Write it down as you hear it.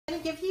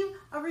give you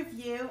a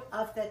review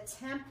of the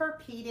Tempur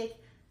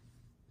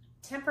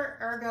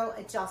Ergo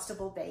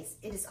adjustable base.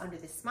 It is under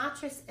this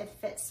mattress. It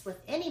fits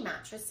with any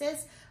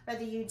mattresses,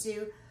 whether you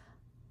do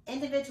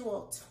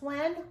individual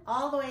twin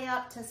all the way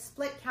up to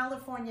split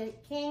California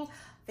King.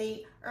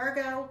 The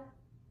Ergo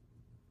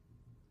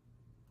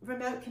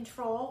remote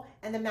control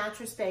and the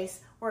mattress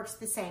base works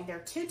the same. There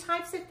are two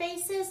types of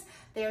bases.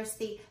 There's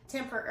the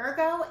Tempur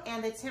Ergo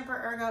and the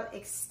Tempur Ergo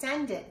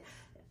Extended.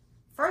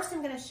 First,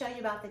 I'm going to show you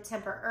about the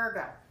Tempur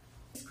Ergo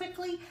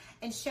quickly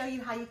and show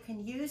you how you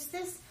can use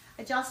this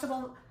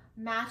adjustable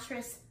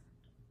mattress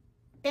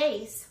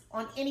base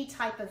on any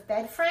type of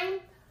bed frame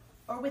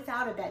or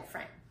without a bed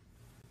frame.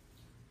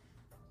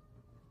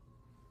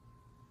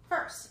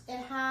 First, it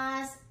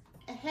has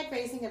a head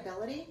raising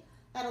ability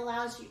that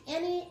allows you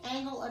any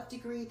angle of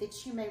degree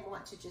that you may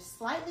want to just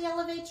slightly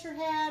elevate your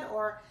head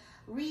or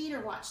read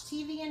or watch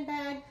TV in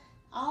bed,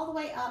 all the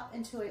way up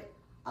into an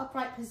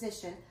upright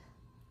position.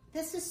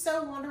 This is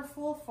so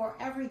wonderful for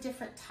every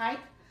different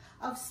type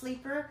of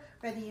sleeper,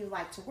 whether you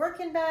like to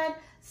work in bed,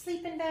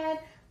 sleep in bed,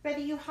 whether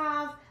you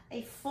have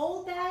a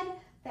full bed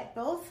that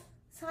both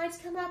sides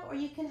come up, or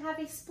you can have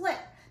a split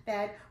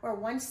bed where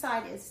one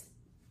side is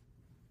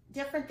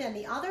different than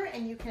the other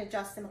and you can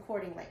adjust them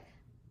accordingly.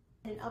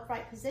 In an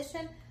upright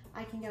position,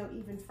 I can go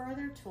even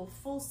further to a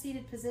full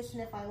seated position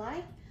if I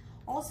like.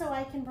 Also,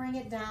 I can bring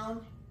it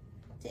down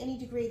to any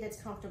degree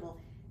that's comfortable.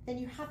 Then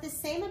you have the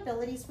same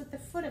abilities with the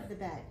foot of the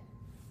bed.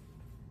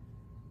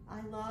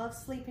 I love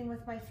sleeping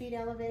with my feet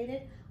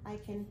elevated. I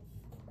can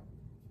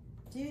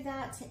do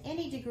that to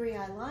any degree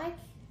I like,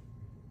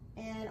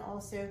 and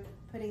also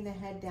putting the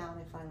head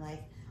down if I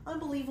like.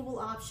 Unbelievable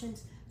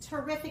options,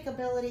 terrific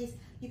abilities.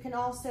 You can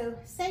also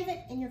save it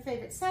in your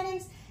favorite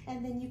settings,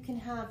 and then you can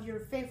have your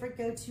favorite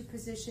go-to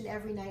position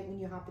every night when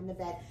you hop in the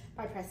bed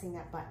by pressing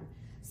that button.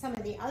 Some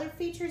of the other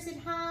features it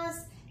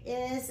has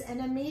is an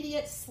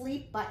immediate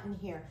sleep button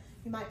here.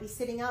 You might be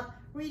sitting up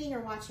reading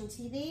or watching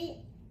TV,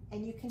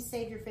 and you can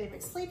save your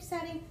favorite sleep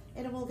setting,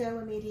 and it will go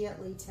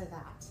immediately to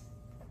that.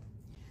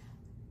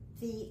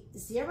 The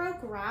zero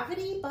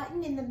gravity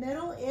button in the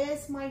middle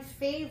is my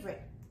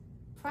favorite.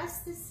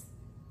 Press this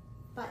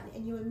button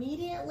and you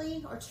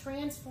immediately are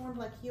transformed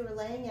like you are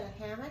laying in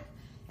a hammock,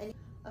 and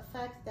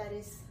effect that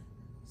is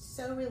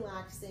so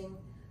relaxing.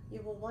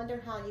 You will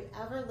wonder how you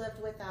ever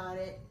lived without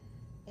it,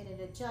 and it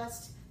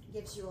adjusts,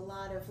 gives you a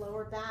lot of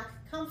lower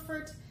back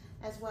comfort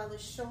as well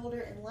as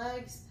shoulder and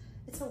legs.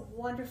 It's a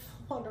wonderful,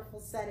 wonderful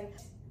setting.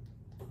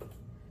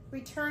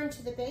 Return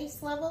to the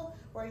base level,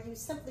 where you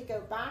simply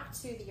go back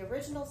to the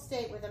original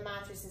state where the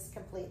mattress is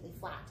completely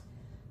flat.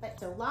 But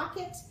to lock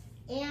it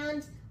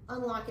and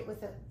unlock it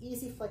with an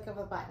easy flick of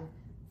a button.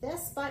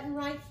 This button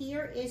right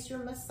here is your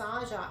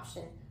massage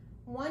option.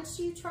 Once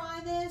you try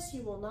this,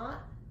 you will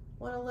not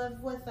want to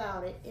live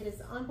without it. It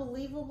is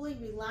unbelievably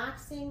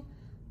relaxing,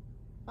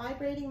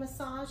 vibrating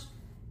massage,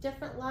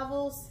 different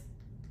levels.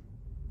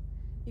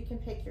 You can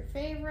pick your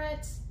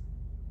favorite.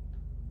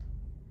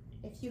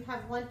 If you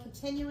have one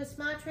continuous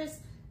mattress,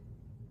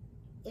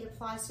 it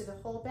applies to the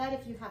whole bed.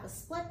 If you have a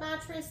split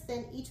mattress,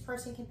 then each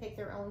person can pick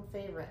their own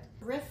favorite.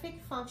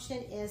 Terrific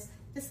function is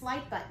this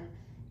light button.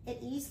 It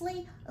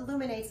easily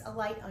illuminates a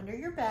light under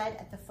your bed,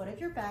 at the foot of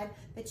your bed,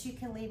 that you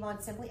can leave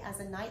on simply as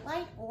a night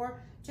light, or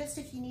just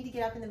if you need to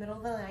get up in the middle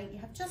of the night, you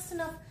have just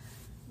enough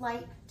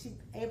light to be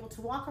able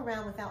to walk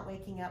around without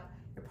waking up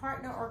your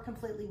partner or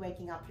completely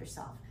waking up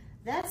yourself.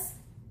 This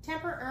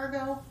Tempur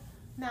Ergo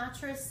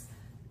mattress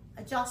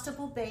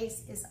adjustable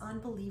base is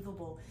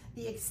unbelievable.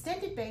 The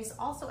extended base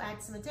also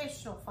adds some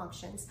additional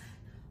functions.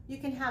 You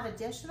can have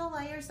additional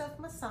layers of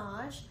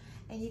massage,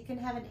 and you can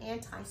have an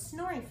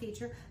anti-snoring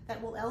feature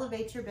that will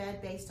elevate your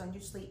bed based on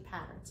your sleep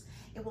patterns.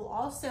 It will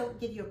also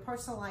give you a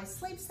personalized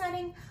sleep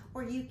setting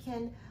where you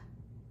can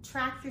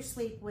track your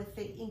sleep with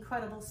the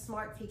incredible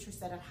smart features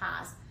that it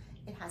has.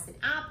 It has an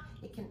app,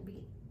 it can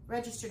be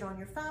registered on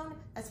your phone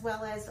as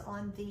well as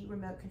on the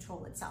remote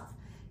control itself.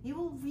 You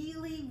will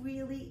really,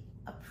 really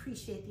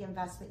appreciate the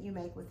investment you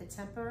make with the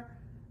Tempur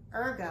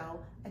Ergo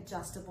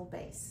adjustable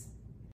base.